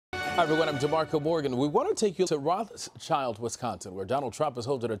Hi, everyone. I'm DeMarco Morgan. We want to take you to Rothschild, Wisconsin, where Donald Trump is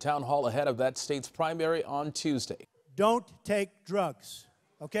holding a town hall ahead of that state's primary on Tuesday. Don't take drugs,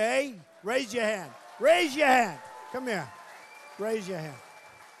 okay? Raise your hand. Raise your hand. Come here. Raise your hand.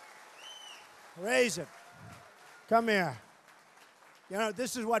 Raise it. Come here. You know,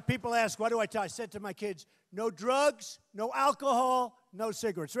 this is what people ask. What do I tell? I said to my kids, no drugs, no alcohol, no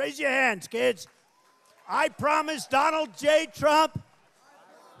cigarettes. Raise your hands, kids. I promise Donald J. Trump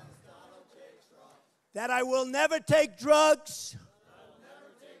that I will never take drugs.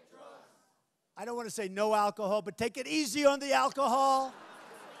 I don't want to say no alcohol, but take it easy on the alcohol,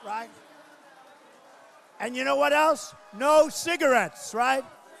 right? And you know what else? No cigarettes, right?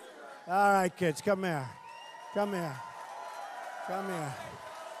 All right, kids, come here. Come here. Come here.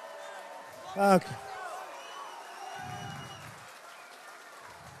 Okay.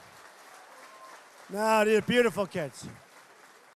 No, these are beautiful kids.